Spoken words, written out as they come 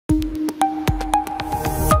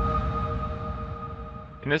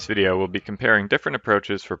In this video, we'll be comparing different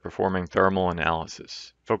approaches for performing thermal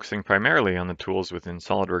analysis, focusing primarily on the tools within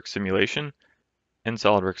SOLIDWORKS Simulation and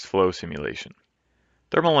SOLIDWORKS Flow Simulation.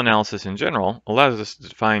 Thermal analysis in general allows us to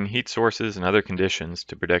define heat sources and other conditions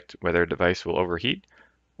to predict whether a device will overheat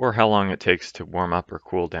or how long it takes to warm up or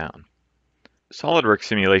cool down. SOLIDWORKS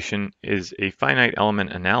Simulation is a finite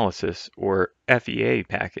element analysis, or FEA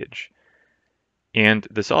package. And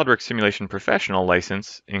the SOLIDWORKS Simulation Professional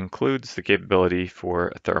license includes the capability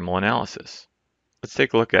for thermal analysis. Let's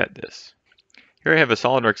take a look at this. Here I have a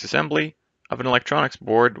SOLIDWORKS assembly of an electronics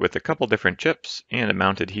board with a couple different chips and a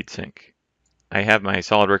mounted heatsink. I have my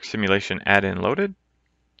SOLIDWORKS Simulation add-in loaded,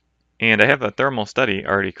 and I have a thermal study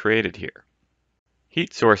already created here.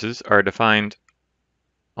 Heat sources are defined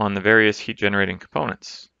on the various heat-generating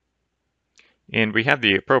components, and we have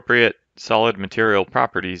the appropriate solid material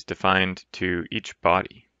properties defined to each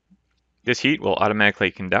body. This heat will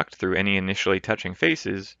automatically conduct through any initially touching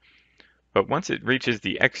faces, but once it reaches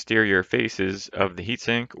the exterior faces of the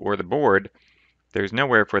heatsink or the board, there's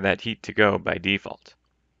nowhere for that heat to go by default.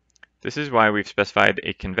 This is why we've specified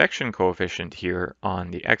a convection coefficient here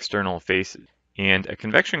on the external faces. And a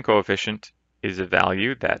convection coefficient is a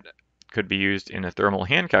value that could be used in a thermal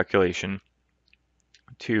hand calculation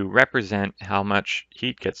to represent how much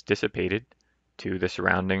heat gets dissipated to the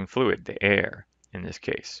surrounding fluid, the air in this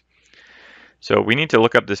case. So we need to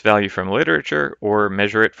look up this value from literature or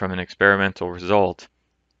measure it from an experimental result,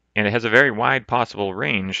 and it has a very wide possible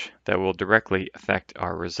range that will directly affect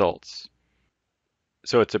our results.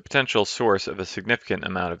 So it's a potential source of a significant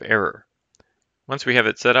amount of error. Once we have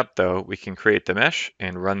it set up though, we can create the mesh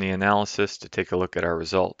and run the analysis to take a look at our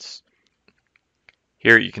results.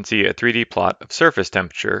 Here you can see a 3D plot of surface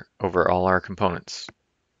temperature over all our components.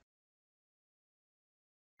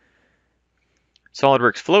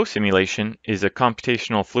 SOLIDWORKS Flow Simulation is a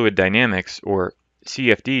Computational Fluid Dynamics, or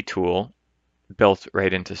CFD tool, built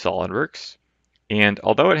right into SOLIDWORKS. And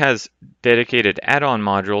although it has dedicated add-on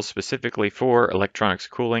modules specifically for electronics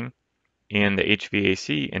cooling and the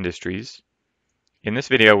HVAC industries, in this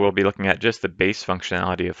video we'll be looking at just the base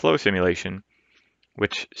functionality of flow simulation,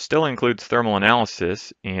 which still includes thermal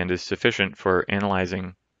analysis and is sufficient for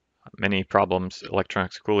analyzing many problems,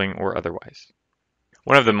 electronics cooling or otherwise.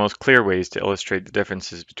 One of the most clear ways to illustrate the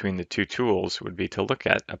differences between the two tools would be to look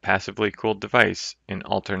at a passively cooled device in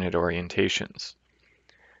alternate orientations.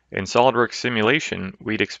 In SOLIDWORKS Simulation,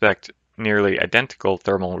 we'd expect nearly identical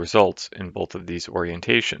thermal results in both of these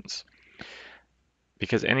orientations,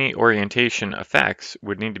 because any orientation effects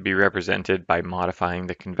would need to be represented by modifying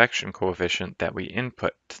the convection coefficient that we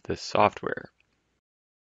input to this software.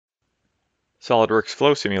 SOLIDWORKS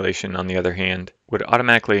Flow Simulation, on the other hand, would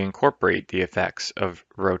automatically incorporate the effects of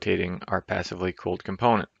rotating our passively cooled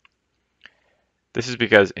component. This is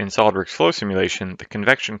because in SOLIDWORKS Flow Simulation, the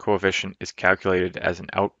convection coefficient is calculated as an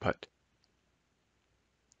output.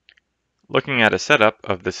 Looking at a setup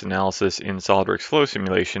of this analysis in SOLIDWORKS Flow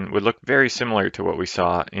Simulation would look very similar to what we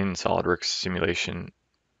saw in SOLIDWORKS Simulation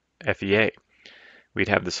FEA. We'd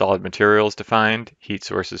have the solid materials defined, heat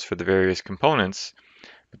sources for the various components,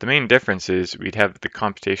 but the main difference is we'd have the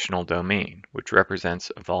computational domain, which represents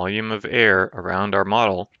a volume of air around our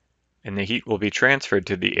model, and the heat will be transferred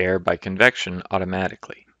to the air by convection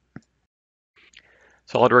automatically.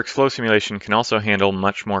 SOLIDWORKS Flow Simulation can also handle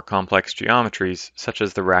much more complex geometries, such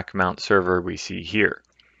as the rack mount server we see here,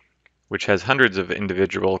 which has hundreds of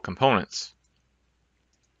individual components.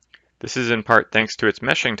 This is in part thanks to its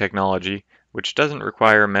meshing technology, which doesn't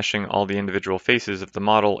require meshing all the individual faces of the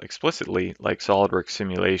model explicitly like SOLIDWORKS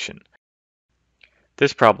Simulation.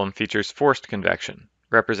 This problem features forced convection,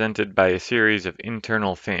 represented by a series of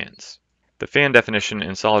internal fans. The fan definition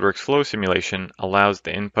in SOLIDWORKS Flow Simulation allows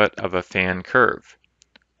the input of a fan curve,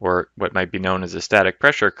 or what might be known as a static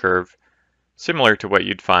pressure curve, similar to what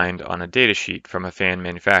you'd find on a datasheet from a fan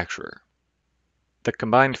manufacturer. The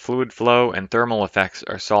combined fluid flow and thermal effects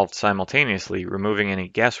are solved simultaneously, removing any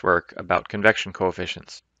guesswork about convection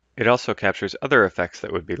coefficients. It also captures other effects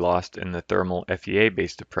that would be lost in the thermal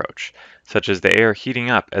FEA-based approach, such as the air heating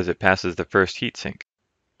up as it passes the first heatsink,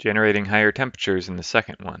 generating higher temperatures in the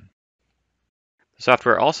second one. The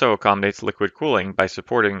software also accommodates liquid cooling by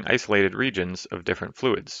supporting isolated regions of different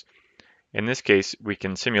fluids. In this case, we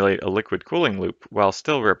can simulate a liquid cooling loop while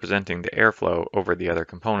still representing the airflow over the other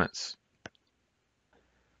components.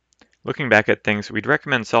 Looking back at things, we'd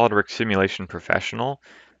recommend SOLIDWORKS Simulation Professional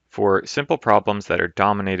for simple problems that are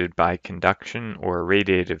dominated by conduction or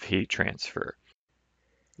radiative heat transfer.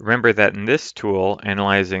 Remember that in this tool,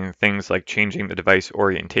 analyzing things like changing the device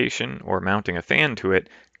orientation or mounting a fan to it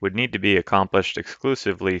would need to be accomplished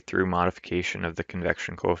exclusively through modification of the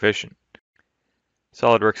convection coefficient.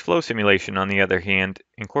 SOLIDWORKS Flow Simulation, on the other hand,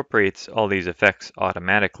 incorporates all these effects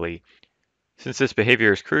automatically. Since this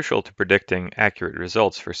behavior is crucial to predicting accurate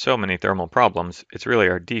results for so many thermal problems, it's really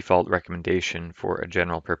our default recommendation for a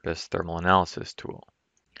general-purpose thermal analysis tool.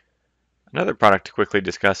 Another product to quickly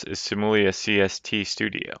discuss is SIMULIA CST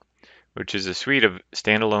Studio, which is a suite of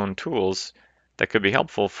standalone tools that could be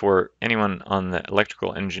helpful for anyone on the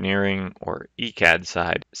electrical engineering or ECAD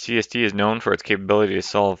side. CST is known for its capability to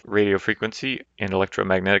solve radio frequency and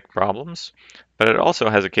electromagnetic problems, but it also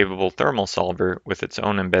has a capable thermal solver with its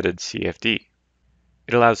own embedded CFD.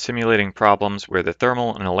 It allows simulating problems where the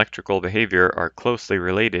thermal and electrical behavior are closely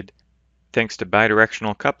related, thanks to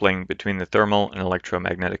bidirectional coupling between the thermal and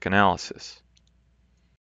electromagnetic analysis.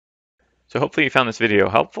 So hopefully you found this video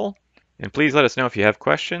helpful, and please let us know if you have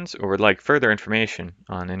questions or would like further information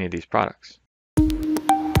on any of these products.